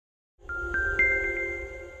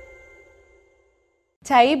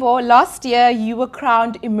Taibo, last year you were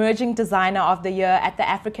crowned Emerging Designer of the Year at the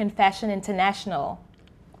African Fashion International.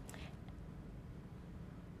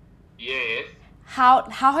 Yes. How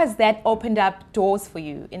has that opened up doors for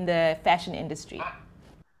you in the fashion industry?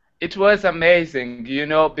 It was amazing,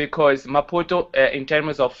 because Maputo, in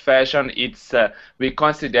terms of fashion, it's we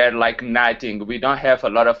consider like nothing. We don't have a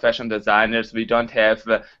lot of fashion designers. We don't have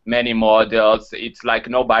many models. It's like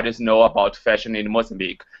nobody's know about fashion in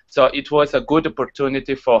Mozambique. So it was a good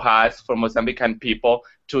opportunity for us, for Mozambican people,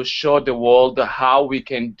 to show the world how we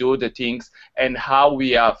can do the things and how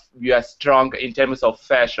we are strong in terms of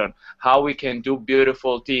fashion, how we can do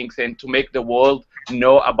beautiful things and to make the world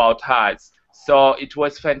know about us. So it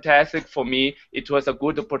was fantastic for me. It was a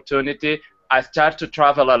good opportunity. I started to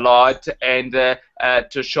travel a lot and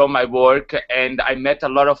to show my work, and I met a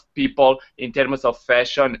lot of people in terms of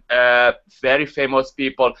fashion, very famous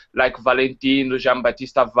people like Valentino,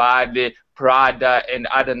 Jean-Baptiste Valle, Prada, and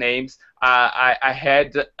other names. I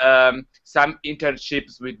had some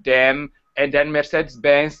internships with them, and then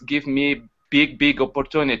Mercedes-Benz give me big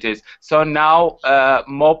opportunities. So now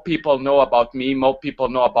more people know about me, more people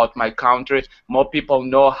know about my country, more people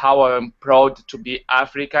know how I'm proud to be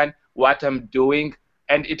African, what I'm doing,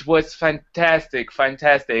 and it was fantastic.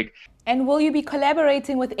 And will you be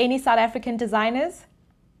collaborating with any South African designers?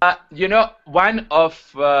 One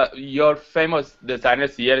of your famous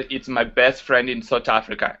designers here, it's my best friend in South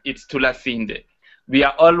Africa. It's Tula Sinde. We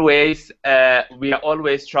are always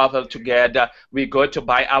travel together. We go to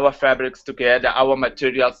buy our fabrics together, our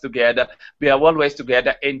materials together. We are always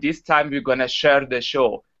together, and this time we're gonna share the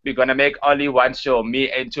show. We're gonna make only one show, me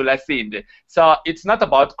and Tula Sinde. So it's not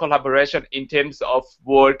about collaboration in terms of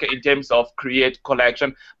work, in terms of create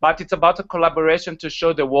collection, but it's about a collaboration to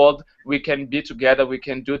show the world we can be together, we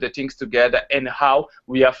can do the things together, and how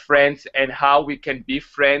we are friends and how we can be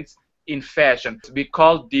friends in fashion. We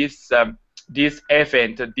call this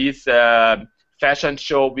event, this fashion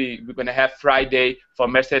show we're going to have Friday for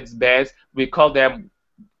Mercedes-Benz. We call them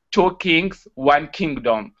Two Kings, One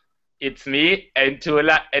Kingdom. It's me and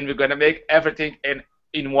Tula, and we're going to make everything in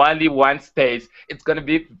only one space. It's going to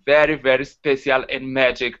be very special and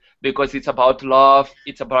magic because it's about love,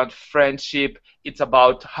 it's about friendship, it's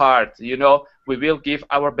about heart. We will give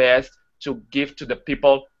our best to give to the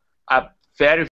people a very